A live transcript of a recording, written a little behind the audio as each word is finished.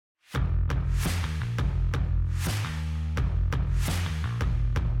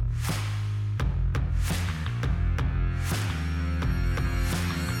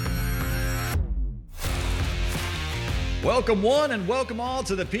Welcome one and welcome all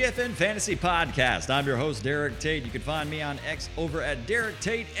to the PFN Fantasy Podcast. I'm your host, Derek Tate. You can find me on X over at Derek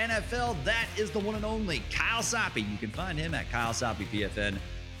Tate NFL. That is the one and only Kyle Soppe. You can find him at Kyle Soppe PFN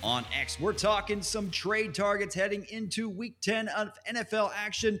on X. We're talking some trade targets heading into week 10 of NFL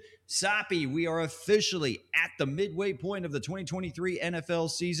action. Soppe, we are officially at the midway point of the 2023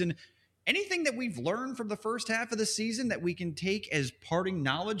 NFL season. Anything that we've learned from the first half of the season that we can take as parting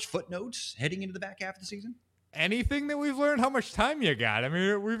knowledge, footnotes, heading into the back half of the season? Anything that we've learned, how much time you got? I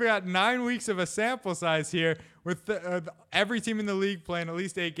mean, we've got 9 weeks of a sample size here with every team in the league playing at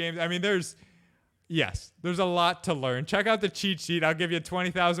least 8 games. I mean, there's a lot to learn. Check out the cheat sheet. I'll give you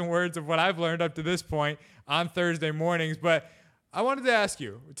 20,000 words of what I've learned up to this point on Thursday mornings. But I wanted to ask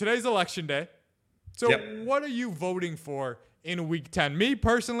you, today's election day. So What are you voting for in week 10? Me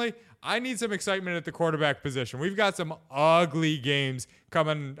personally, I need some excitement at the quarterback position. We've got some ugly games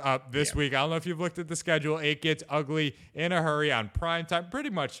coming up this week. I don't know if you've looked at the schedule. It gets ugly in a hurry on prime time. Pretty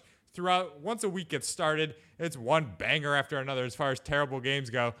much throughout, once a week gets started, it's one banger after another as far as terrible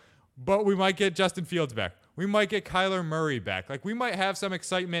games go. But we might get Justin Fields back. We might get Kyler Murray back. Like, we might have some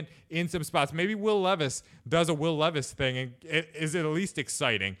excitement in some spots. Maybe Will Levis does a Will Levis thing, and is it at least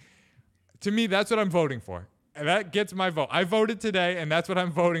exciting? To me, that's what I'm voting for. And that gets my vote. I voted today, and that's what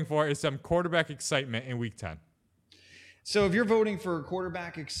I'm voting for, is some quarterback excitement in week 10. So if you're voting for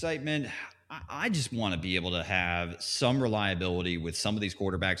quarterback excitement, I just want to be able to have some reliability with some of these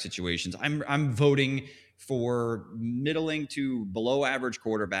quarterback situations. I'm voting for middling to below average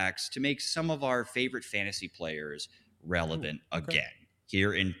quarterbacks to make some of our favorite fantasy players relevant again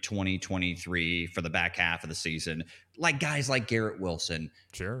here in 2023 for the back half of the season. Like guys like Garrett Wilson.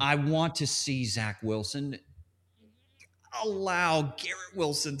 Sure. I want to see Zach Wilson allow Garrett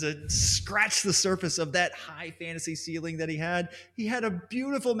Wilson to scratch the surface of that high fantasy ceiling that he had. He had a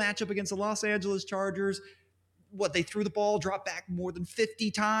beautiful matchup against the Los Angeles Chargers. They threw the ball, dropped back more than 50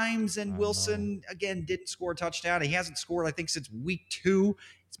 times, and Wilson, again, didn't score a touchdown. He hasn't scored, I think, since week 2.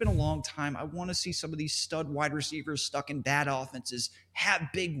 It's been a long time. I want to see some of these stud wide receivers stuck in bad offenses have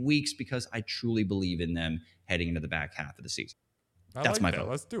big weeks because I truly believe in them heading into the back half of the season. That's my vote.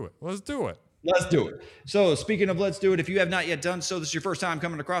 Let's do it. Let's do it. So speaking of let's do it, if you have not yet done so, this is your first time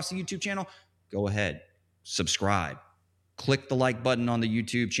coming across the YouTube channel, go ahead, subscribe. Click the like button on the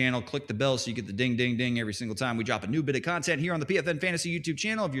YouTube channel. Click the bell so you get the ding, ding, ding every single time we drop a new bit of content here on the PFN Fantasy YouTube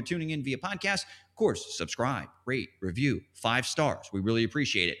channel. If you're tuning in via podcast, of course, subscribe, rate, review, 5 stars. We really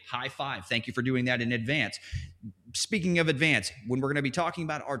appreciate it. High five. Thank you for doing that in advance. Speaking of advance, when we're going to be talking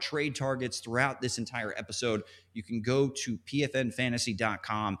about our trade targets throughout this entire episode, you can go to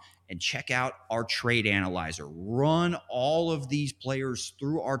pfnfantasy.com and check out our trade analyzer. Run all of these players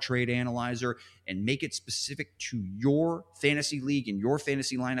through our trade analyzer and make it specific to your fantasy league and your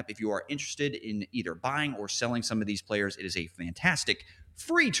fantasy lineup. If you are interested in either buying or selling some of these players, it is a fantastic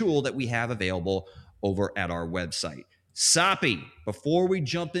free tool that we have available over at our website. Soppe, before we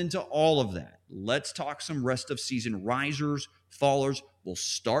jump into all of that, let's talk some rest of season risers, fallers. We'll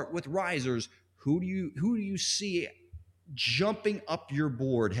start with risers. Who do you see jumping up your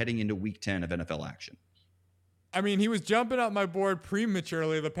board heading into week 10 of NFL action? I mean, he was jumping up my board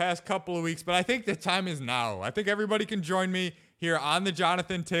prematurely the past couple of weeks, but I think the time is now. I think everybody can join me here on the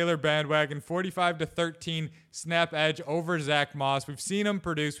Jonathan Taylor bandwagon, 45-13 snap edge over Zach Moss. We've seen him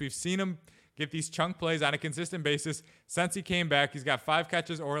produce. We've seen him get these chunk plays on a consistent basis since he came back. He's got 5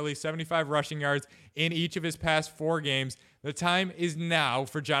 catches orally, 75 rushing yards in each of his past 4 games. The time is now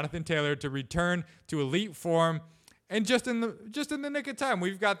for Jonathan Taylor to return to elite form. And just in the nick of time,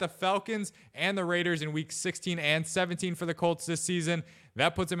 we've got the Falcons and the Raiders in week 16 and 17 for the Colts this season.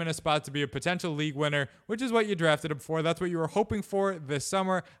 That puts him in a spot to be a potential league winner, which is what you drafted him for. That's what you were hoping for this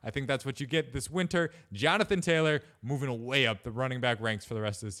summer. I think that's what you get this winter. Jonathan Taylor moving way up the running back ranks for the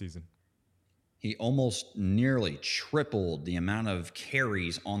rest of the season. He almost nearly tripled the amount of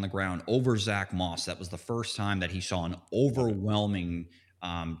carries on the ground over Zach Moss. That was the first time that he saw an overwhelming,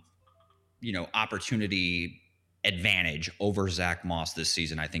 opportunity advantage over Zach Moss this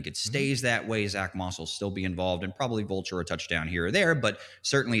season. I think it stays that way. Zach Moss will still be involved and probably vulture a touchdown here or there, but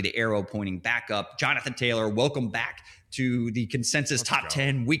certainly the arrow pointing back up. Jonathan Taylor, welcome back to the consensus top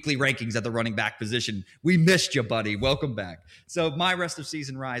 10 weekly rankings at the running back position. We missed you, buddy. Welcome back. So my rest of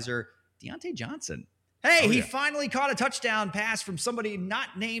season riser, Deontay Johnson. Hey, he finally caught a touchdown pass from somebody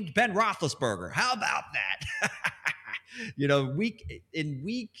not named Ben Roethlisberger. How about that? Week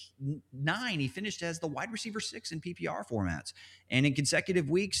 9, he finished as the wide receiver 6 in PPR formats. And in consecutive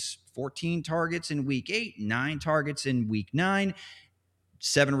weeks, 14 targets in week 8, 9 targets in week 9,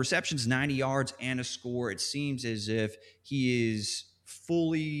 7 receptions, 90 yards, and a score. It seems as if he is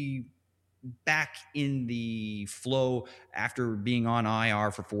fully back in the flow after being on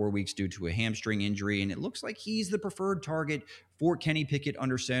IR for 4 weeks due to a hamstring injury. And it looks like he's the preferred target for Kenny Pickett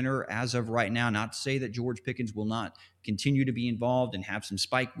under center as of right now. Not to say that George Pickens will not continue to be involved and have some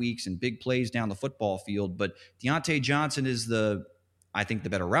spike weeks and big plays down the football field, but Deontay Johnson is I think, the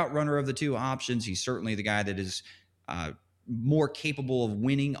better route runner of the two options. He's certainly the guy that is more capable of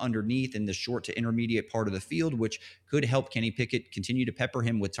winning underneath in the short to intermediate part of the field, which could help Kenny Pickett continue to pepper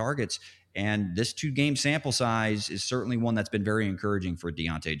him with targets. And this 2-game sample size is certainly one that's been very encouraging for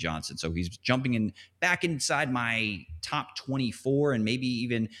Deontay Johnson. So he's jumping in back inside my top 24, and maybe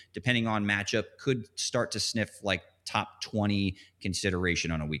even, depending on matchup, could start to sniff like top 20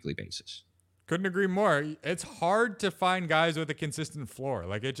 consideration on a weekly basis. Couldn't agree more. It's hard to find guys with a consistent floor.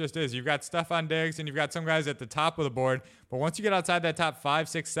 Like, it just is. You've got Stefon Diggs and you've got some guys at the top of the board. But once you get outside that top 5,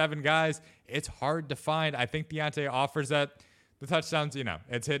 6, 7 guys, it's hard to find. I think Deontay offers that. The touchdowns,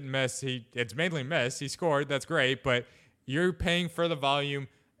 it's hit and miss. It's mainly miss. He scored. That's great. But you're paying for the volume,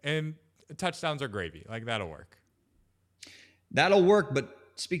 and touchdowns are gravy. Like, that'll work. That'll work. But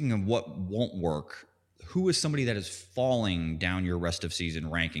speaking of what won't work, who is somebody that is falling down your rest of season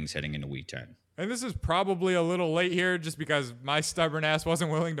rankings heading into week 10? And this is probably a little late here just because my stubborn ass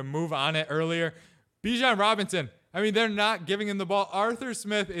wasn't willing to move on it earlier. Bijan Robinson. I mean, they're not giving him the ball. Arthur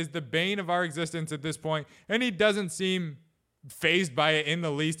Smith is the bane of our existence at this point, and he doesn't seem fazed by it in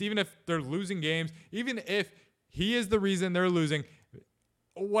the least, even if they're losing games, even if he is the reason they're losing.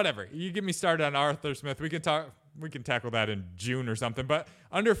 Whatever. You get me started on Arthur Smith. We can tackle that in June or something. But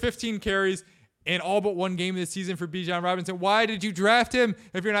under 15 carries in all but one game this season for Bijan Robinson. Why did you draft him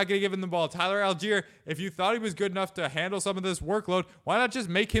if you're not going to give him the ball? Tyler Algier, if you thought he was good enough to handle some of this workload, why not just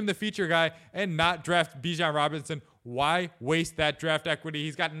make him the feature guy and not draft Bijan Robinson? Why waste that draft equity?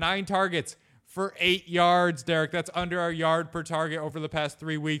 He's got 9 targets for 8 yards, Derek. That's under a yard per target over the past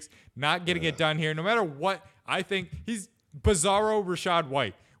 3 weeks. Not getting it done here. No matter what, I think he's bizarro Rachaad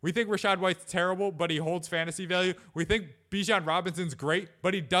White. We think Rachaad White's terrible, but he holds fantasy value. We think Bijan Robinson's great,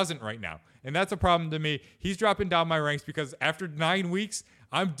 but he doesn't right now. And that's a problem to me. He's dropping down my ranks because after 9 weeks,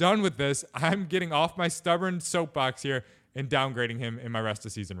 I'm done with this. I'm getting off my stubborn soapbox here and downgrading him in my rest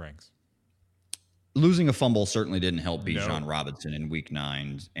of season ranks. Losing a fumble certainly didn't help Bijan Robinson in week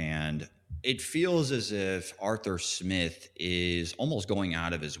 9. And it feels as if Arthur Smith is almost going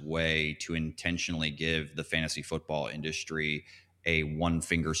out of his way to intentionally give the fantasy football industry a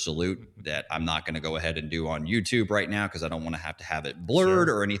one-finger salute that I'm not going to go ahead and do on YouTube right now because I don't want to have it blurred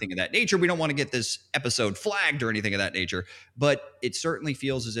or anything of that nature. We don't want to get this episode flagged or anything of that nature. But it certainly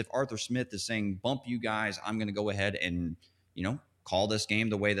feels as if Arthur Smith is saying, bump you guys. I'm going to go ahead and, call this game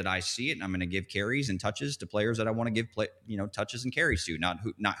the way that I see it. And I'm going to give carries and touches to players that I want to give touches and carries to, not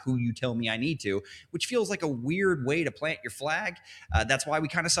who you tell me I need to, which feels like a weird way to plant your flag. That's why we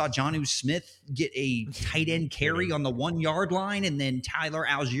kind of saw Jonnu Smith get a tight end carry on the 1 yard line, and then Tyler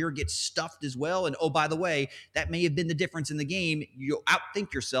Algier gets stuffed as well. And oh, by the way, that may have been the difference in the game. You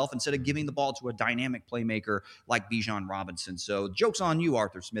outthink yourself instead of giving the ball to a dynamic playmaker like Bijan Robinson. So joke's on you,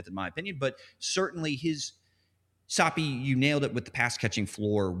 Arthur Smith, in my opinion, but certainly Soppy, you nailed it with the pass-catching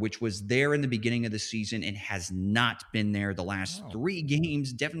floor, which was there in the beginning of the season and has not been there the last 3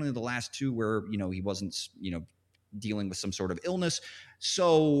 games, definitely the last 2 where, he wasn't, dealing with some sort of illness.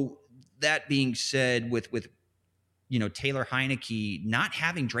 So that being said, with Taylor Heineke not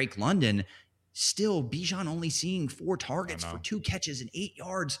having Drake London, still Bijan only seeing 4 targets for 2 catches and 8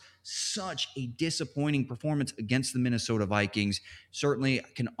 yards. Such a disappointing performance against the Minnesota Vikings. Certainly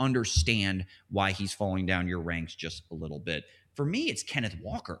can understand why he's falling down your ranks just a little bit. For me, it's Kenneth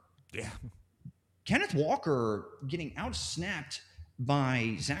Walker. Yeah. Kenneth Walker getting outsnapped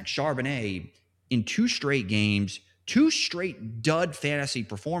by Zach Charbonnet in 2 straight games, 2 straight dud fantasy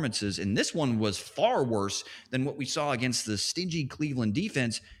performances. And this one was far worse than what we saw against the stingy Cleveland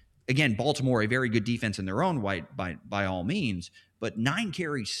defense. Again, Baltimore, a very good defense in their own right by all means, but 9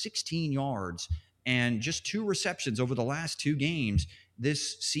 carries, 16 yards, and just 2 receptions over the last 2 games.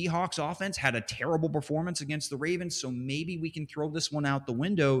 This Seahawks offense had a terrible performance against the Ravens, so maybe we can throw this one out the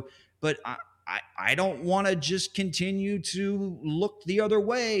window. But I don't want to just continue to look the other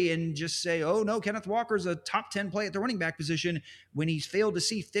way and just say, oh, no, Kenneth Walker's a top 10 play at the running back position when he's failed to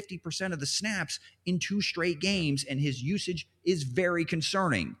see 50% of the snaps in 2 straight games, and his usage is very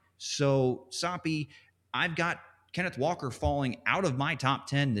concerning. So, Soppy, I've got Kenneth Walker falling out of my top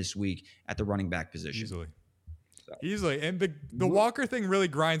 10 this week at the running back position. Easily. And the Walker thing really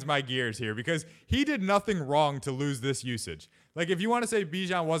grinds my gears here because he did nothing wrong to lose this usage. Like, if you want to say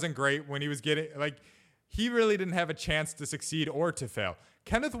Bijan wasn't great when he was getting, he really didn't have a chance to succeed or to fail.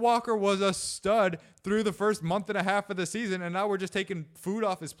 Kenneth Walker was a stud through the first month and a half of the season, and now we're just taking food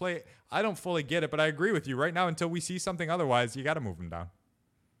off his plate. I don't fully get it, but I agree with you. Right now, until we see something otherwise, you got to move him down.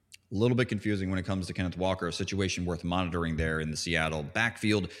 A little bit confusing when it comes to Kenneth Walker, a situation worth monitoring there in the Seattle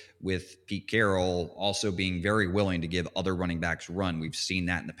backfield, with Pete Carroll also being very willing to give other running backs run. We've seen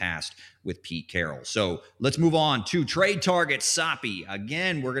that in the past with Pete Carroll. So let's move on to trade targets. Soppy.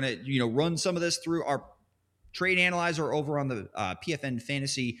 Again, we're going to run some of this through our trade analyzer over on the PFN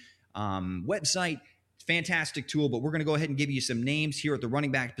Fantasy website. Fantastic tool, but we're going to go ahead and give you some names here at the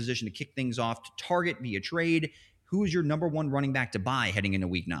running back position to kick things off, to target via trade. Who is your number one running back to buy heading into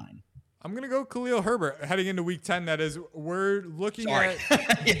week 9? I'm going to go Khalil Herbert heading into week 10. That is, we're looking Sorry.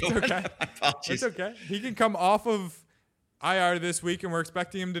 at... It's okay. Apologies. It's okay. He can come off of IR this week, and we're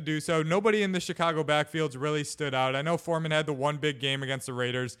expecting him to do so. Nobody in the Chicago backfields really stood out. I know Foreman had the one big game against the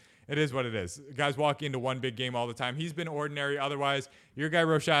Raiders. It is what it is. Guys walk into one big game all the time. He's been ordinary. Otherwise, your guy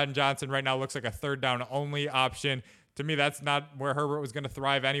Rashad Johnson right now looks like a third down only option. To me, that's not where Herbert was going to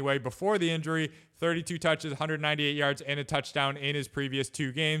thrive anyway. Before the injury, 32 touches, 198 yards, and a touchdown in his previous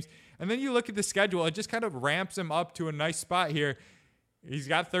 2 games. And then you look at the schedule, it just kind of ramps him up to a nice spot here. He's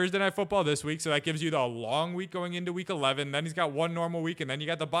got Thursday Night Football this week, so that gives you the long week going into week 11. Then he's got one normal week, and then you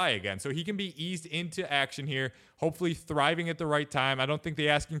got the bye again. So he can be eased into action here, hopefully thriving at the right time. I don't think the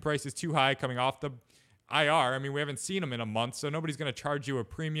asking price is too high coming off the IR. I mean, we haven't seen him in a month, so nobody's going to charge you a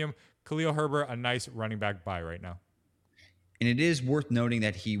premium. Khalil Herbert, a nice running back buy right now. And it is worth noting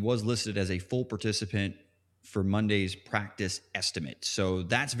that he was listed as a full participant for Monday's practice estimate. So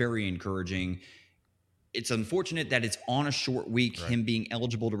that's very encouraging. It's unfortunate that it's on a short week, right, him being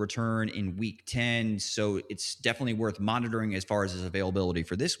eligible to return in week 10. So it's definitely worth monitoring as far as his availability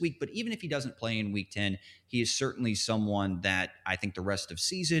for this week. But even if he doesn't play in week 10, he is certainly someone that I think the rest of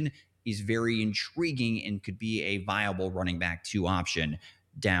season is very intriguing and could be a viable running back 2 option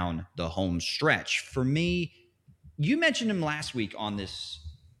down the home stretch. For me, you mentioned him last week on this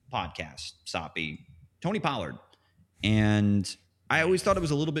podcast, Soppy, Tony Pollard. And I always thought it was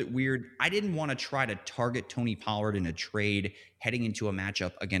a little bit weird. I didn't want to try to target Tony Pollard in a trade heading into a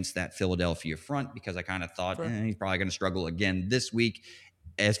matchup against that Philadelphia front, because I kind of thought he's probably going to struggle again this week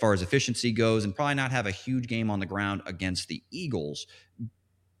as far as efficiency goes, and probably not have a huge game on the ground against the Eagles.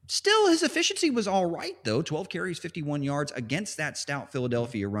 Still, his efficiency was all right, though. 12 carries, 51 yards against that stout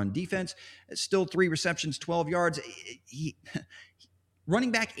Philadelphia run defense. Still 3 receptions, 12 yards.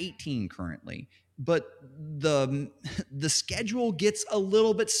 Running back 18 currently. But the schedule gets a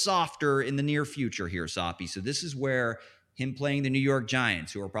little bit softer in the near future here, Soppy. So this is where him playing the New York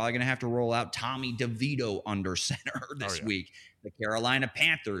Giants, who are probably going to have to roll out Tommy DeVito under center this week. The Carolina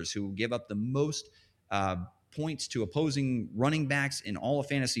Panthers, who give up the most points to opposing running backs in all of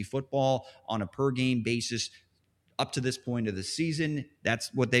fantasy football on a per game basis up to this point of the season. That's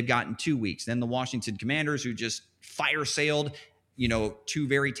what they've got in 2 weeks. Then the Washington Commanders, who just fire sailed, 2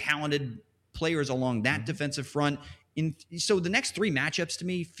 very talented players along that defensive front. So the next 3 matchups to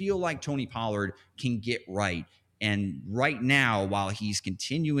me feel like Tony Pollard can get right. And right now, while he's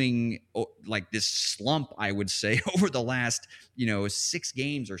continuing like this slump, I would say, over the last, 6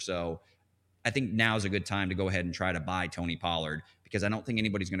 games or so, I think now is a good time to go ahead and try to buy Tony Pollard, because I don't think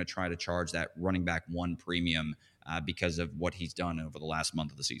anybody's going to try to charge that running back 1 premium because of what he's done over the last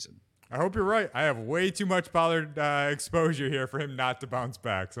month of the season. I hope you're right. I have way too much Pollard exposure here for him not to bounce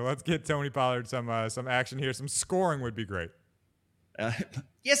back. So let's get Tony Pollard some action here. Some scoring would be great.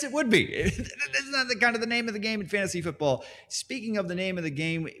 Yes, it would be. That's not the kind of the name of the game in fantasy football. Speaking of the name of the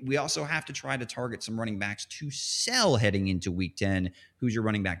game, we also have to try to target some running backs to sell heading into week 10. Who's your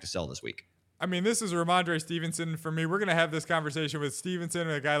running back to sell this week? I mean, this is Ramondre Stevenson for me. We're going to have this conversation with Stevenson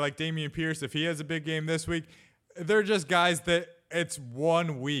and a guy like Dameon Pierce if he has a big game this week. They're just guys that it's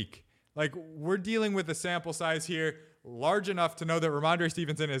 1 week. Like, we're dealing with a sample size here large enough to know that Ramondre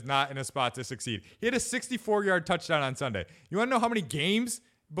Stevenson is not in a spot to succeed. He had a 64-yard touchdown on Sunday. You want to know how many games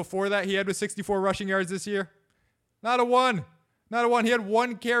before that he had with 64 rushing yards this year? Not a one. Not a one. He had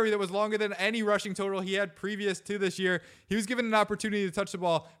 1 carry that was longer than any rushing total he had previous to this year. He was given an opportunity to touch the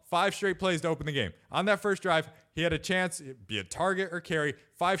ball 5 straight plays to open the game. On that first drive, he had a chance, be a target or carry,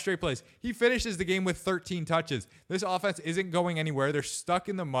 5 straight plays. He finishes the game with 13 touches. This offense isn't going anywhere. They're stuck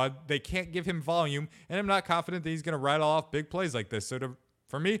in the mud. They can't give him volume, and I'm not confident that he's going to rattle off big plays like this. So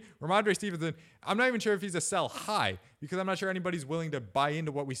for me, Ramondre Stevenson, I'm not even sure if he's a sell high, because I'm not sure anybody's willing to buy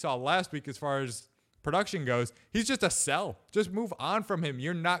into what we saw last week as far as production goes. He's just a sell. Just move on from him.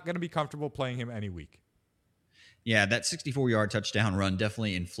 You're not going to be comfortable playing him any week. Yeah, that 64-yard touchdown run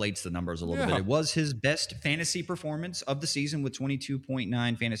definitely inflates the numbers a little bit. Yeah, It was his best fantasy performance of the season with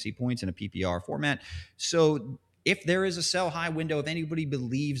 22.9 fantasy points in a PPR format. So if there is a sell high window, if anybody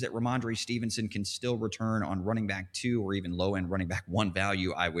believes that Ramondre Stevenson can still return on running back 2 or even low end running back 1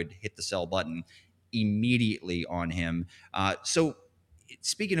 value, I would hit the sell button immediately on him. So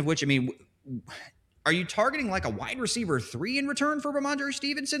speaking of which, I mean, are you targeting like a wide receiver 3 in return for Ramondre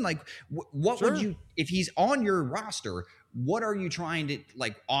Stevenson? Like, what would sure. you, if he's on your roster, what are you trying to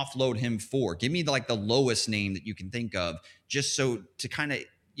like offload him for? Give me like the lowest name that you can think of, just so to kind of,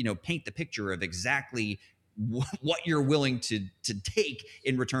 paint the picture of exactly what you're willing to take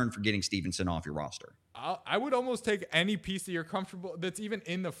in return for getting Stevenson off your roster. I would almost take any piece that you're comfortable that's even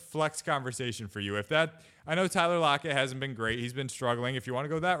in the flex conversation for you. If that, I know Tyler Lockett hasn't been great. He's been struggling. If you want to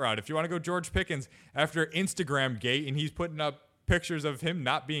go that route, if you want to go George Pickens after Instagram gate and he's putting up pictures of him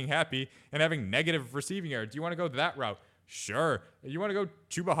not being happy and having negative receiving yards, do you want to go that route? Sure. You want to go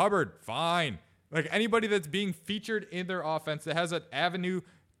Chuba Hubbard? Fine. Like anybody that's being featured in their offense that has an avenue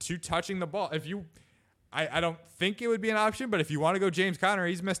to touching the ball. If you, I don't think it would be an option, but if you want to go James Conner,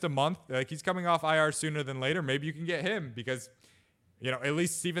 he's missed a month. Like he's coming off IR sooner than later. Maybe you can get him because, at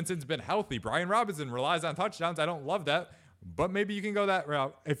least Stevenson's been healthy. Brian Robinson relies on touchdowns. I don't love that, but maybe you can go that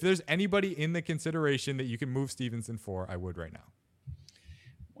route. If there's anybody in the consideration that you can move Stevenson for, I would right now.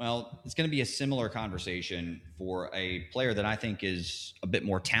 Well, it's going to be a similar conversation for a player that I think is a bit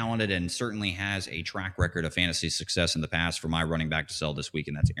more talented and certainly has a track record of fantasy success in the past for my running back to sell this week,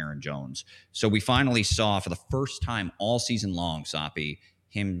 and that's Aaron Jones. So we finally saw for the first time all season long, Soppy,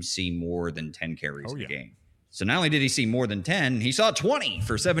 him see more than 10 carries in a game. So not only did he see more than 10, he saw 20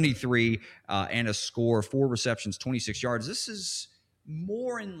 for 73 and a score, 4 receptions, 26 yards. This is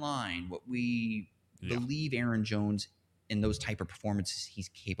more in line what we believe Aaron Jones in those type of performances he's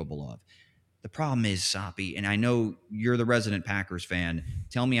capable of. The problem is, Soppy, and I know you're the resident Packers fan,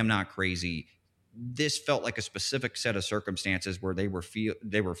 tell me I'm not crazy. This felt like a specific set of circumstances where they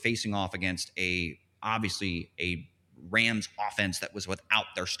were facing off against obviously a Rams offense that was without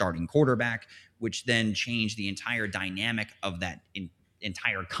their starting quarterback, which then changed the entire dynamic of that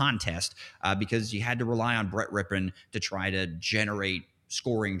entire contest because you had to rely on Brett Rippon to try to generate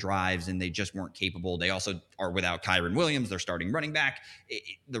scoring drives, and they just weren't capable. They also are without Kyron Williams, their starting running back.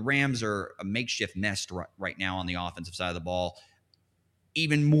 The Rams are a makeshift mess right now on the offensive side of the ball,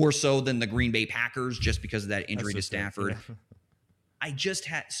 even more so than the Green Bay Packers, just because of that injury to Stafford.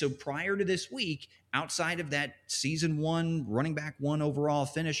 Yeah. So prior to this week, outside of that season 1 running back 1 overall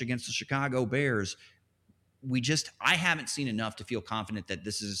finish against the Chicago Bears, I haven't seen enough to feel confident that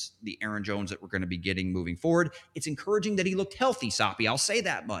this is the Aaron Jones that we're going to be getting moving forward. It's encouraging that he looked healthy, Soppy. I'll say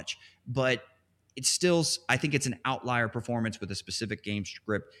that much, but it's still, I think it's an outlier performance with a specific game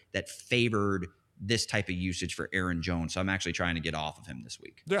script that favored this type of usage for Aaron Jones. So I'm actually trying to get off of him this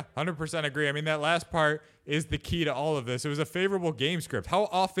week. Yeah, 100% agree. I mean, that last part is the key to all of this. It was a favorable game script. How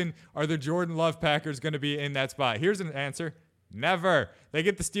often are the Jordan Love Packers going to be in that spot? Here's an answer. Never. They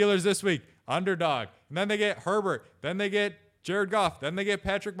get the Steelers this week, underdog. And then they get Herbert. Then they get Jared Goff. Then they get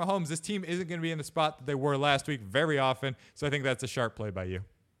Patrick Mahomes. This team isn't going to be in the spot that they were last week very often. So I think that's a sharp play by you.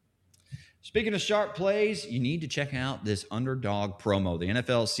 Speaking of sharp plays, you need to check out this underdog promo. The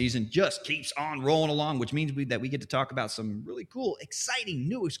NFL season just keeps on rolling along, which means that we get to talk about some really cool, exciting,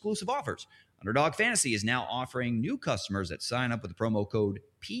 new exclusive offers. Underdog Fantasy is now offering new customers that sign up with the promo code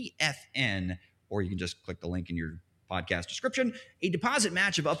PFN, or you can just click the link in your podcast description, a deposit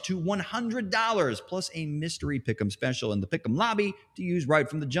match of up to $100 plus a mystery pick'em special in the pick'em lobby to use right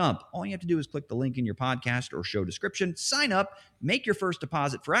from the jump. All you have to do is click the link in your podcast or show description, sign up, make your first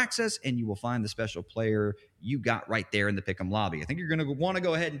deposit for access, and you will find the special player you got right there in the pick'em lobby. I think you're going to want to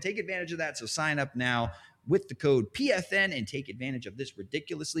go ahead and take advantage of that, so sign up now with the code PFN and take advantage of this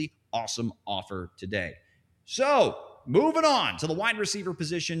ridiculously awesome offer today. So, moving on to the wide receiver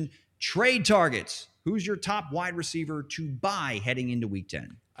position, trade targets. Who's your top wide receiver to buy heading into week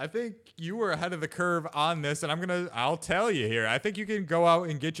 10? I think you were ahead of the curve on this, and I'll tell you here. I think you can go out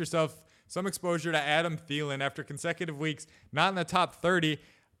and get yourself some exposure to Adam Thielen after consecutive weeks, not in the top 30.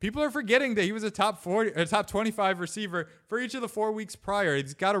 People are forgetting that he was a top 25 receiver for each of the 4 weeks prior.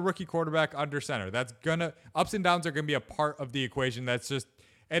 He's got a rookie quarterback under center. That's ups and downs are gonna be a part of the equation. It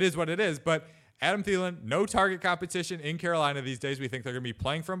is what it is. But Adam Thielen, no target competition in Carolina these days. We think they're going to be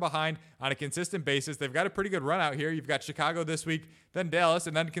playing from behind on a consistent basis. They've got a pretty good run out here. You've got Chicago this week, then Dallas,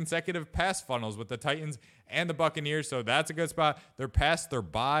 and then consecutive pass funnels with the Titans and the Buccaneers. So that's a good spot. They're past their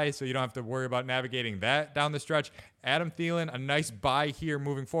bye, so you don't have to worry about navigating that down the stretch. Adam Thielen, a nice buy here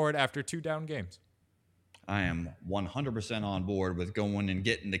moving forward after 2 down games. I am 100% on board with going and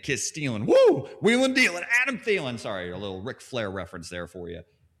getting the kiss stealing. Woo! Wheeling dealing. Adam Thielen. Sorry, a little Ric Flair reference there for you.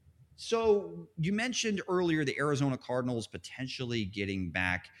 So you mentioned earlier the Arizona Cardinals potentially getting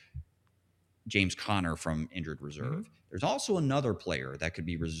back James Conner from injured reserve. There's also another player that could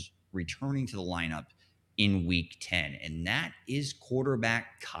be returning to the lineup in week 10, and that is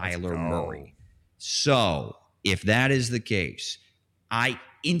quarterback Kyler Murray. So if that is the case, I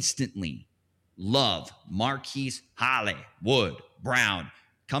instantly love Marquise Hollywood Brown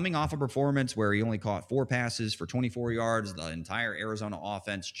coming off a performance where he only caught 4 passes for 24 yards. The entire Arizona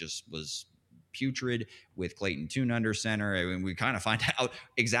offense just was putrid with Clayton Tune under center. I mean, we kind of find out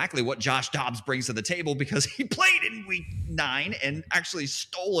exactly what Josh Dobbs brings to the table because he played in week 9 and actually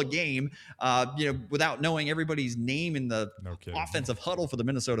stole a game, without knowing everybody's name in the offensive huddle for the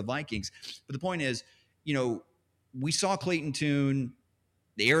Minnesota Vikings. But the point is, we saw Clayton Tune.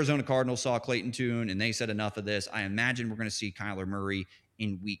 The Arizona Cardinals saw Clayton Tune, and they said enough of this. I imagine we're going to see Kyler Murray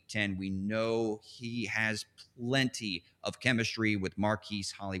in week 10. We know he has plenty of chemistry with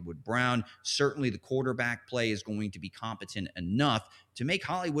Marquise Hollywood Brown. Certainly the quarterback play is going to be competent enough to make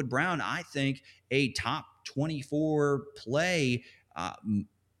Hollywood Brown, I think, a top 24 play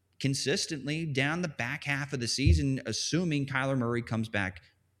consistently down the back half of the season, assuming Kyler Murray comes back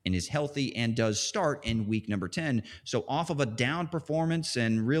and is healthy and does start in week number 10. So off of a down performance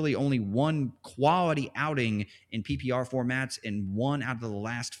and really only one quality outing in PPR formats in 1 out of the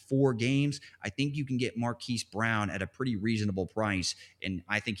last 4 games, I think you can get Marquise Brown at a pretty reasonable price. And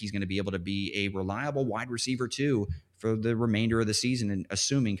I think he's going to be able to be a reliable wide receiver too for the remainder of the season, and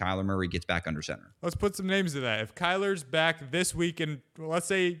assuming Kyler Murray gets back under center. Let's put some names to that. If Kyler's back this week, and let's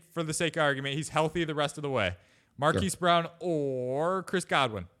say for the sake of argument, he's healthy the rest of the way, Marquise Brown or Chris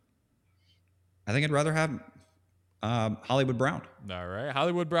Godwin? I think I'd rather have Hollywood Brown. All right.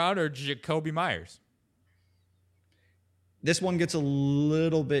 Hollywood Brown or Jacoby Myers? This one gets a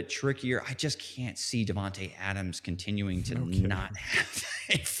little bit trickier. I just can't see Davante Adams continuing to not have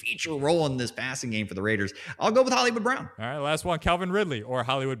a feature role in this passing game for the Raiders. I'll go with Hollywood Brown. All right, last one, Calvin Ridley or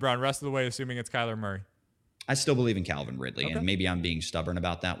Hollywood Brown, rest of the way, assuming it's Kyler Murray. I still believe in Calvin Ridley, and maybe I'm being stubborn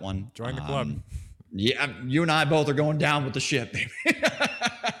about that one. Join the club. Yeah, you and I both are going down with the ship, baby.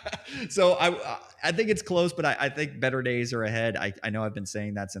 So I think it's close, but I think better days are ahead. I know I've been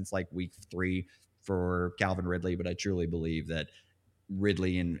saying that since like week 3 for Calvin Ridley, but I truly believe that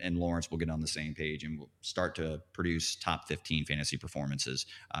Ridley and Lawrence will get on the same page and will start to produce top 15 fantasy performances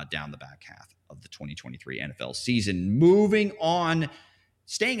down the back half of the 2023 NFL season. Moving on,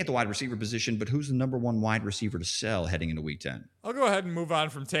 staying at the wide receiver position, but who's the number 1 wide receiver to sell heading into week 10? I'll go ahead and move on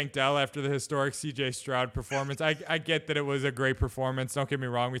from Tank Dell after the historic CJ Stroud performance. I get that it was a great performance. Don't get me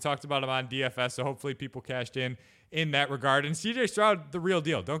wrong. We talked about him on DFS, so hopefully people cashed in that regard. And CJ Stroud, the real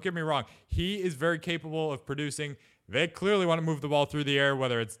deal. Don't get me wrong. He is very capable of producing. They clearly want to move the ball through the air,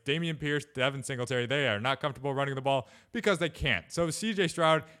 whether it's Dameon Pierce, Devin Singletary. They are not comfortable running the ball because they can't. So CJ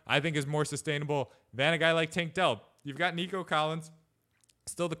Stroud, I think, is more sustainable than a guy like Tank Dell. You've got Nico Collins,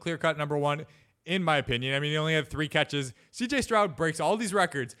 still the clear-cut number 1, in my opinion. I mean, he only had 3 catches. CJ Stroud breaks all these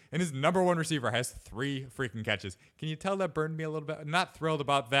records, and his number 1 receiver has 3 freaking catches. Can you tell that burned me a little bit? I'm not thrilled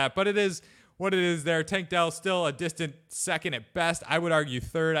about that, but it is what it is there. Tank Dell still a distant second at best. I would argue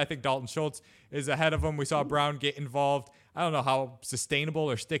third. I think Dalton Schultz is ahead of him. We saw Brown get involved. I don't know how sustainable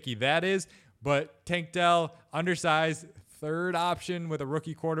or sticky that is, but Tank Dell, undersized, third option with a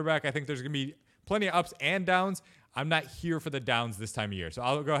rookie quarterback. I think there's going to be plenty of ups and downs. I'm not here for the downs this time of year. So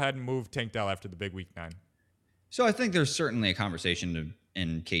I'll go ahead and move Tank Dell after the big week 9. So I think there's certainly a conversation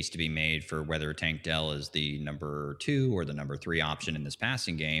and case to be made for whether Tank Dell is the number 2 or the number 3 option in this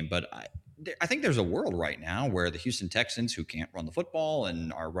passing game. But I think there's a world right now where the Houston Texans, who can't run the football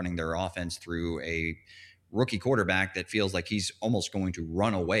and are running their offense through a rookie quarterback that feels like he's almost going to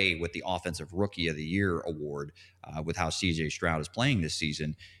run away with the Offensive Rookie of the Year award with how CJ Stroud is playing this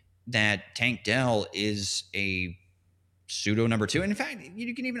season, that Tank Dell is a pseudo number 2. And in fact,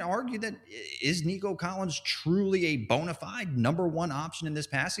 you can even argue that is Nico Collins truly a bona fide number 1 option in this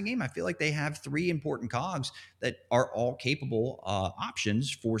passing game? I feel like they have 3 important cogs that are all capable options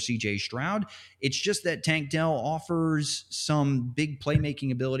for CJ Stroud. It's just that Tank Dell offers some big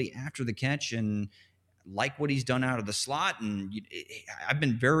playmaking ability after the catch, and like what he's done out of the slot. And I've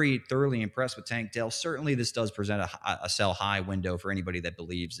been very thoroughly impressed with Tank Dell. Certainly this does present a sell high window for anybody that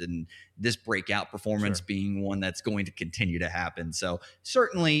believes in this breakout performance being one that's going to continue to happen. So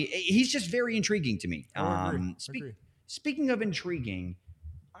certainly he's just very intriguing to me. Speaking of intriguing,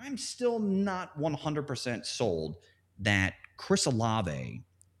 I'm still not 100% sold that Chris Olave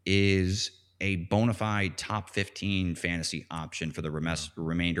is a bona fide top 15 fantasy option for the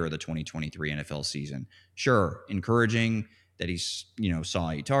remainder of the 2023 NFL season. Sure, encouraging that he's,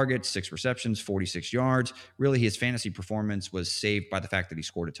 saw 8 targets, 6 receptions, 46 yards. Really, his fantasy performance was saved by the fact that he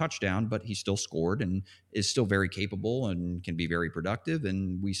scored a touchdown, but he still scored and is still very capable and can be very productive.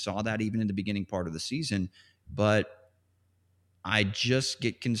 And we saw that even in the beginning part of the season. But I just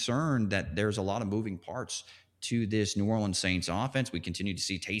get concerned that there's a lot of moving parts to this New Orleans Saints offense. We continue to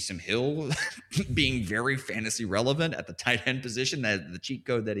see Taysom Hill being very fantasy relevant at the tight end position, that the cheat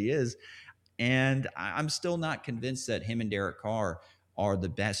code that he is. And I'm still not convinced that him and Derek Carr are the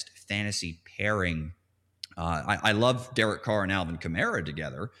best fantasy pairing. I love Derek Carr and Alvin Kamara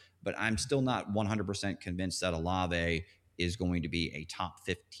together, but I'm still not 100% convinced that Olave is going to be a top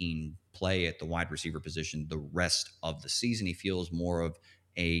 15 play at the wide receiver position the rest of the season. He feels more of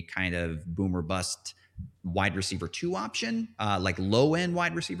a kind of boomer bust wide receiver 2 option, like low end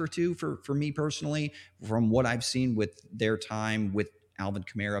wide receiver 2 for me personally, from what I've seen with their time with Alvin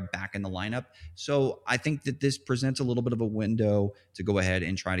Kamara back in the lineup. So I think that this presents a little bit of a window to go ahead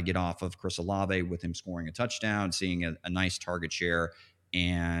and try to get off of Chris Olave with him scoring a touchdown, seeing a nice target share.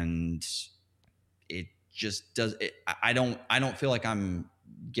 And it just does it. I don't feel like I'm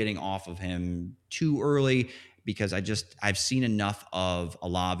getting off of him too early, because I've seen enough of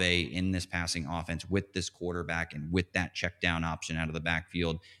Olave in this passing offense with this quarterback and with that check down option out of the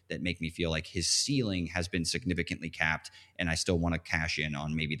backfield that make me feel like his ceiling has been significantly capped. And I still want to cash in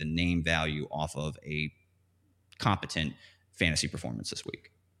on maybe the name value off of a competent fantasy performance this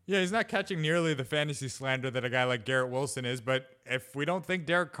week. Yeah, he's not catching nearly the fantasy slander that a guy like Garrett Wilson is. But if we don't think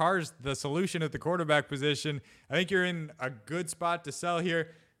Derek Carr's the solution at the quarterback position, I think you're in a good spot to sell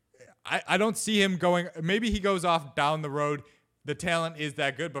here. I don't see him going. Maybe he goes off down the road. The talent is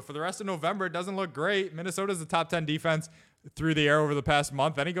that good. But for the rest of November, it doesn't look great. Minnesota's the top 10 defense through the air over the past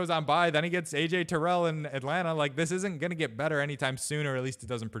month. Then he goes on by. Then he gets A.J. Terrell in Atlanta. Like, this isn't going to get better anytime soon, or at least it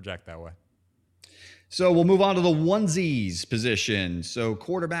doesn't project that way. So we'll move on to the onesies position. So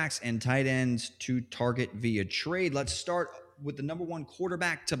quarterbacks and tight ends to target via trade. Let's start with the number 1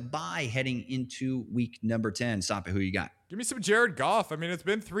 quarterback to buy heading into week number 10. Stop it. Who you got? Give me some Jared Goff. I mean, it's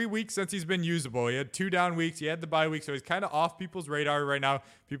been 3 weeks since he's been usable. He had 2 down weeks. He had the bye week, so he's kind of off people's radar right now.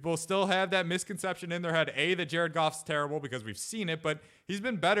 People still have that misconception in their head, A, that Jared Goff's terrible because we've seen it, but he's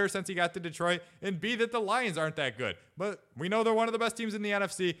been better since he got to Detroit, and B, that the Lions aren't that good. But we know they're one of the best teams in the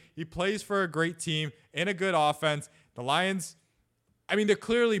NFC. He plays for a great team in a good offense. The Lions, I mean, they're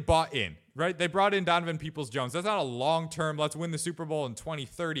clearly bought in, right? They brought in Donovan Peoples-Jones. That's not a long-term, let's win the Super Bowl in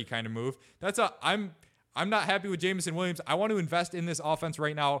 2030 kind of move. That's a, I'm not happy with Jameson Williams. I want to invest in this offense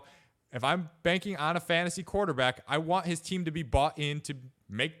right now. If I'm banking on a fantasy quarterback, I want his team to be bought in to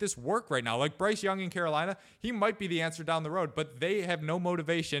make this work right now. Like Bryce Young in Carolina, he might be the answer down the road, but they have no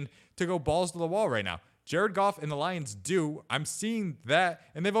motivation to go balls to the wall right now. Jared Goff and the Lions do. I'm seeing that,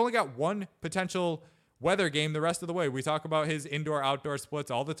 and they've only got one potential weather game the rest of the way. We talk about his indoor-outdoor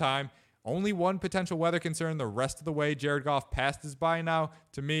splits all the time. Only one potential weather concern the rest of the way. Jared Goff passed his bye now.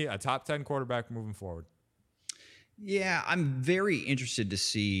 To me, a top 10 quarterback moving forward. Yeah, I'm very interested to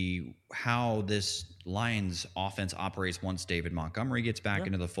see how this Lions offense operates once David Montgomery gets back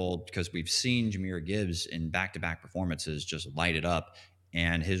into the fold, because we've seen Jahmyr Gibbs in back-to-back performances just light it up,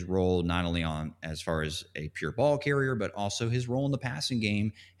 and his role not only on as far as a pure ball carrier, but also his role in the passing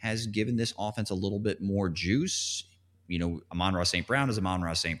game has given this offense a little bit more juice. Amon-Ra St. Brown is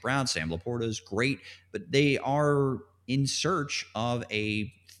Amon-Ra St. Brown. Sam Laporta is great, but they are in search of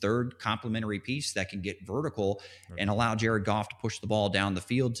a third complementary piece that can get vertical and allow Jared Goff to push the ball down the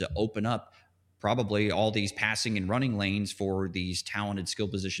field to open up probably all these passing and running lanes for these talented skill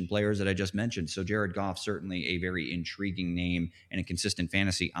position players that I just mentioned. So Jared Goff, certainly a very intriguing name and a consistent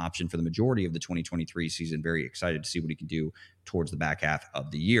fantasy option for the majority of the 2023 season. Very excited to see what he can do towards the back half of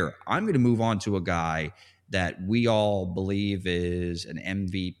the year. I'm going to move on to a guy that we all believe is an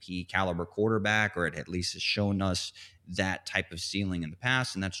MVP caliber quarterback, or it at least has shown us that type of ceiling in the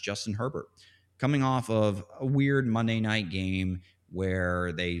past, and that's Justin Herbert. Coming off of a weird Monday night game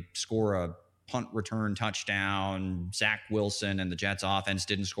where they score a punt return touchdown, Zach Wilson and the Jets offense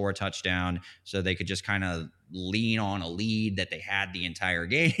didn't score a touchdown, so they could just kind of lean on a lead that they had the entire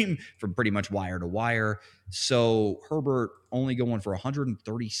game from pretty much wire to wire. So Herbert only going for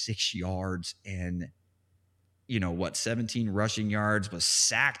 136 yards and 17 rushing yards, was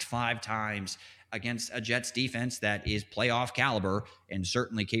sacked 5 times against a Jets defense that is playoff caliber and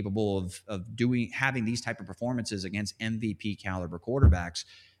certainly capable of having these type of performances against MVP caliber quarterbacks.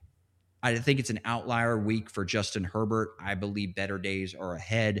 I think it's an outlier week for Justin Herbert. I believe better days are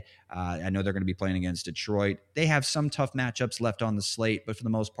ahead. I know they're going to be playing against Detroit. They have some tough matchups left on the slate, but for the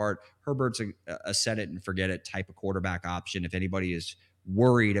most part, Herbert's a set it and forget it type of quarterback option. If anybody is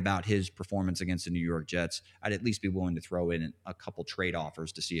worried about his performance against the New York Jets, I'd at least be willing to throw in a couple trade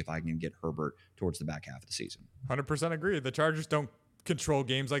offers to see if I can get Herbert towards the back half of the season. 100% agree. The Chargers don't control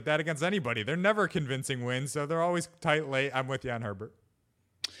games like that against anybody. They're never convincing wins, so they're always tight late. I'm with you on Herbert.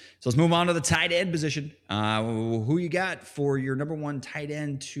 So let's move on to the tight end position. Who you got for your number one tight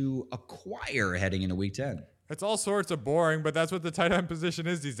end to acquire heading into week 10? It's all sorts of boring, but that's what the tight end position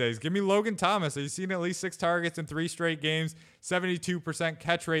is these days. Give me Logan Thomas. He's seen at least 6 targets in 3 straight games, 72%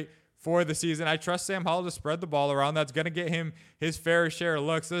 catch rate for the season. I trust Sam Howell to spread the ball around. That's going to get him his fair share of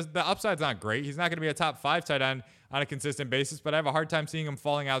looks. The upside's not great. He's not going to be a top 5 tight end on a consistent basis, but I have a hard time seeing him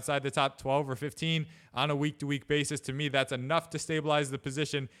falling outside the top 12 or 15 on a week-to-week basis. To me, that's enough to stabilize the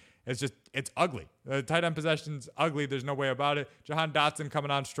position. It's ugly. The tight end possession's ugly. There's no way about it. Jahan Dotson coming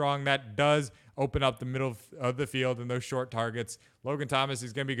on strong. That does open up the middle of the field and those short targets. Logan Thomas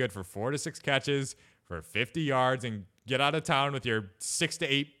is going to be good for 4 to 6 catches for 50 yards and get out of town with your 6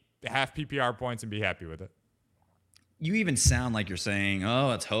 to 8 half PPR points and be happy with it. You even sound like you're saying,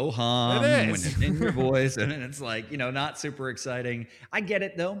 oh, it's ho-hum It is. when it's in your voice. And it's like, not super exciting. I get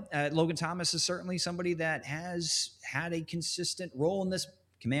it, though. Logan Thomas is certainly somebody that has had a consistent role in this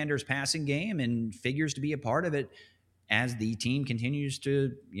Commanders passing game and figures to be a part of it as the team continues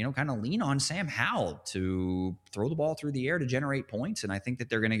to, kind of lean on Sam Howell to throw the ball through the air to generate points. And I think that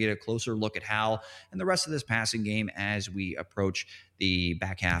they're going to get a closer look at Howell and the rest of this passing game as we approach the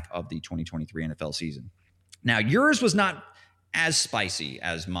back half of the 2023 NFL season. Now, yours was not as spicy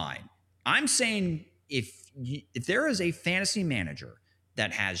as mine. I'm saying if there is a fantasy manager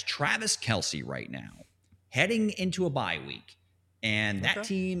that has Travis Kelce right now heading into a bye week, and that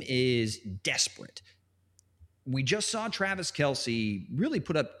team is desperate. We just saw Travis Kelce really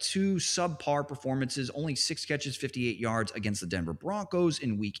put up 2 subpar performances, only 6 catches, 58 yards against the Denver Broncos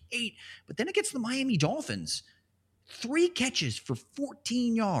in week 8. But then against the Miami Dolphins, 3 catches for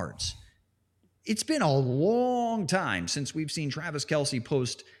 14 yards. It's been a long time since we've seen Travis Kelce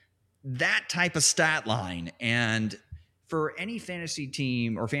post that type of stat line. And for any fantasy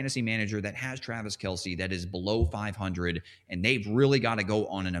team or fantasy manager that has Travis Kelce that is below 500 and they've really got to go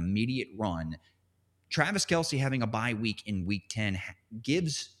on an immediate run, Travis Kelce having a bye week in week 10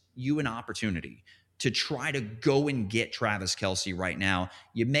 gives you an opportunity to try to go and get Travis Kelce right now.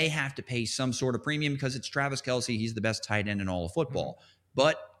 You may have to pay some sort of premium because it's Travis Kelce. He's the best tight end in all of football.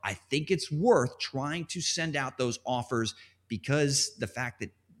 But I think it's worth trying to send out those offers because the fact that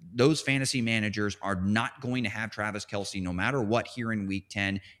those fantasy managers are not going to have Travis Kelce no matter what here in week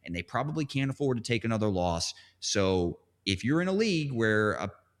 10, and they probably can't afford to take another loss. So if you're in a league where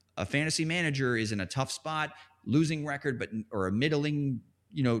a fantasy manager is in a tough spot, losing record, or a middling,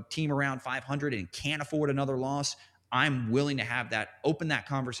 team around 500 and can't afford another loss, I'm willing to open that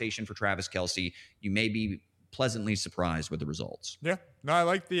conversation for Travis Kelce. You may be pleasantly surprised with the results. Yeah, no, I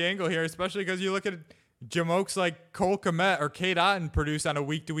like the angle here, especially because you look at jamokes like Cole Kmet or Kate Otten produce on a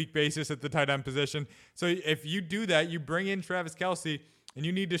week-to-week basis at the tight end position. So if you do that, you bring in Travis Kelce and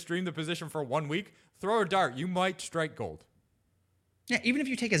you need to stream the position for 1 week, throw a dart. You might strike gold. Yeah, even if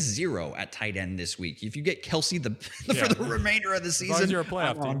you take a 0 at tight end this week, if you get Kelce for the remainder of the season, as long as you're a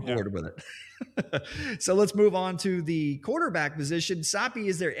playoff I'm on team, board with it. So let's move on to the quarterback position. Sapi,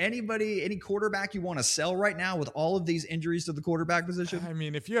 is there any quarterback you want to sell right now with all of these injuries to the quarterback position? I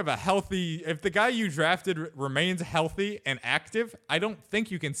mean, if the guy you drafted remains healthy and active, I don't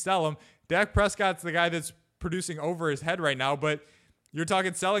think you can sell him. Dak Prescott's the guy that's producing over his head right now, but you're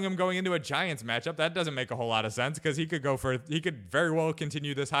talking selling him going into a Giants matchup. That doesn't make a whole lot of sense because he could very well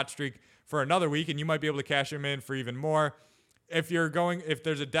continue this hot streak for another week, and you might be able to cash him in for even more. If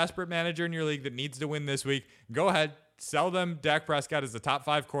there's a desperate manager in your league that needs to win this week, go ahead, sell them Dak Prescott as the top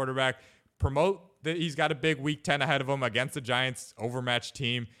 5 quarterback, promote that he's got a big week 10 ahead of him against the Giants overmatched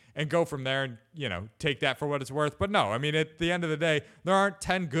team, and go from there and, take that for what it's worth. But no, I mean, at the end of the day, there aren't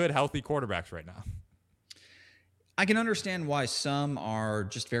 10 good, healthy quarterbacks right now. I can understand why some are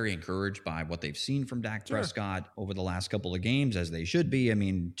just very encouraged by what they've seen from Dak Prescott over the last couple of games, as they should be. I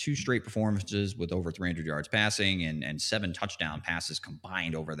mean, 2 straight performances with over 300 yards passing and 7 touchdown passes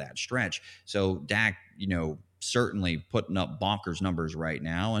combined over that stretch. So Dak, certainly putting up bonkers numbers right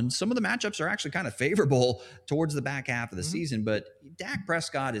now. And some of the matchups are actually kind of favorable towards the back half of the season. But Dak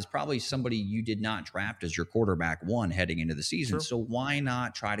Prescott is probably somebody you did not draft as your quarterback 1 heading into the season. So why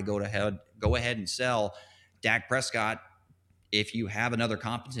not try to go ahead and sell Dak Prescott if you have another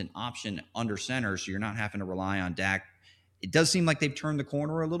competent option under center, so you're not having to rely on Dak It does seem like they've turned the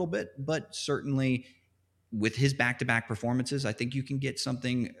corner a little bit, but certainly with his back-to-back performances, I think you can get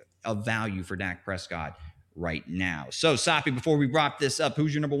something of value for Dak Prescott right now. So, Soppy, before we wrap this up,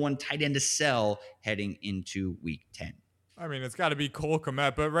 who's your number one tight end to sell heading into week 10? I mean, it's got to be Cole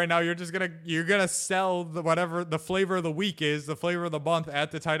Kmet, but right now you're gonna sell whatever the flavor of the week is, the flavor of the month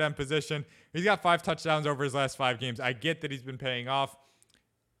at the tight end position. He's got 5 touchdowns over his last 5 games. I get that he's been paying off.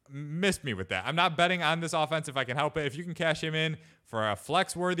 Missed me with that. I'm not betting on this offense if I can help it. If you can cash him in for a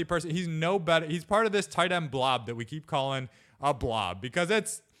flex-worthy person, he's no better. He's part of this tight end blob that we keep calling a blob because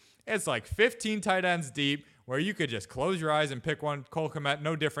it's like 15 tight ends deep where you could just close your eyes and pick one. Cole Kmet,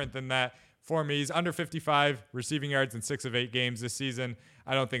 no different than that. For me, he's under 55 receiving yards in 6 of 8 games this season.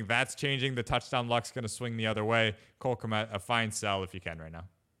 I don't think that's changing. The touchdown luck's going to swing the other way. Cole Kmet, a fine sell if you can right now.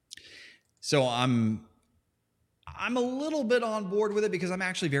 So I'm a little bit on board with it because I'm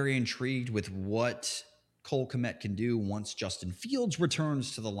actually very intrigued with what Cole Kmet can do once Justin Fields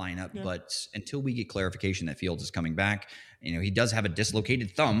returns to the lineup. Yeah. But until we get clarification that Fields is coming back, he does have a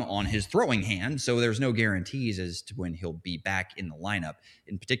dislocated thumb on his throwing hand. So there's no guarantees as to when he'll be back in the lineup,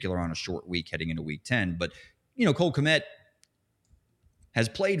 in particular on a short week heading into week 10. But, Cole Kmet has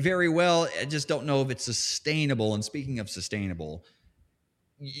played very well. I just don't know if it's sustainable. And speaking of sustainable,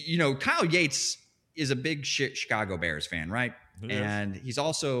 Kyle Yates is a big Chicago Bears fan, right? And he's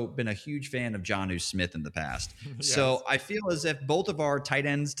also been a huge fan of Jonnu Smith in the past. Yes. So I feel as if both of our tight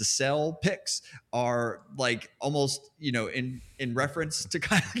ends to sell picks are like almost, in reference to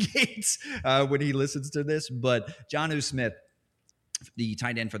Kyle Yates when he listens to this. But Jonnu Smith, the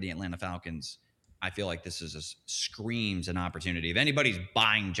tight end for the Atlanta Falcons, I feel like this screams an opportunity. If anybody's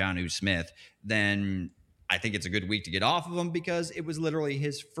buying Jonnu Smith, then I think it's a good week to get off of him because it was literally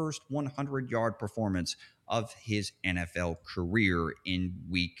his first 100-yard performance of his NFL career in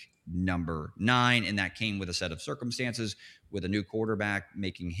week number 9. And that came with a set of circumstances with a new quarterback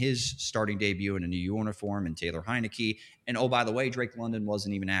making his starting debut in a new uniform and Taylor Heineke. And oh, by the way, Drake London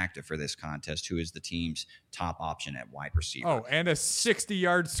wasn't even active for this contest, who is the team's top option at wide receiver. Oh, and a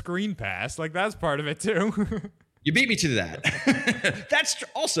 60-yard screen pass. Like that's part of it too. You beat me to that. That's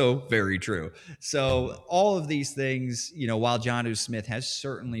also very true. So all of these things, while Jonnu Smith has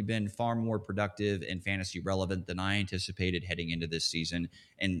certainly been far more productive and fantasy relevant than I anticipated heading into this season,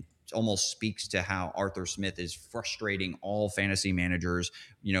 and almost speaks to how Arthur Smith is frustrating all fantasy managers,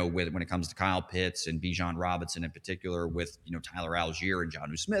 when it comes to Kyle Pitts and Bijan Robinson in particular, with, Tyler Algier and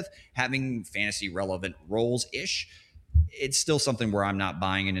Jonnu Smith having fantasy relevant roles-ish. It's still something where I'm not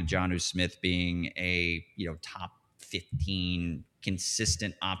buying into Jonnu Smith being a, top 15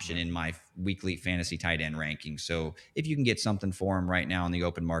 consistent option in my weekly fantasy tight end ranking. So if you can get something for him right now in the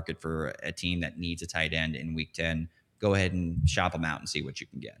open market for a team that needs a tight end in week 10, go ahead and shop them out and see what you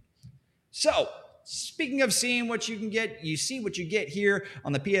can get. So speaking of seeing what you can get, you see what you get here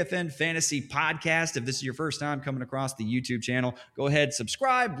on the PFN Fantasy Podcast. If this is your first time coming across the YouTube channel, go ahead,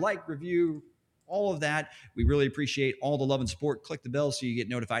 subscribe, like, review, all of that. We really appreciate all the love and support. Click the bell so you get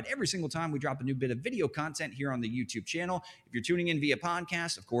notified every single time we drop a new bit of video content here on the YouTube channel. If you're tuning in via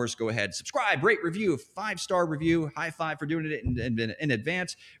podcast, of course, go ahead, subscribe, rate, review, 5-star review. High five for doing it in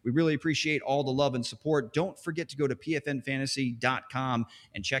advance. We really appreciate all the love and support. Don't forget to go to pfnfantasy.com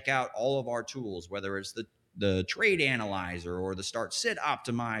and check out all of our tools, whether it's the trade analyzer or the start sit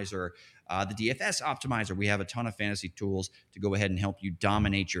optimizer, the DFS optimizer. We have a ton of fantasy tools to go ahead and help you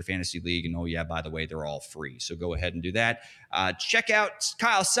dominate your fantasy league. And oh yeah, by the way, they're all free. So go ahead and do that. Check out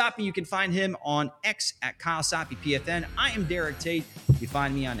Kyle Soppy. You can find him on X at Kyle Soppy PFN. I am Derek Tate. You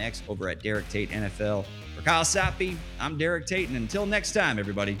find me on X over at Derek Tate NFL. For Kyle Soppy, I'm Derek Tate. And until next time,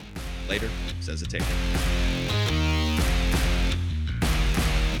 everybody, later, says the Tate.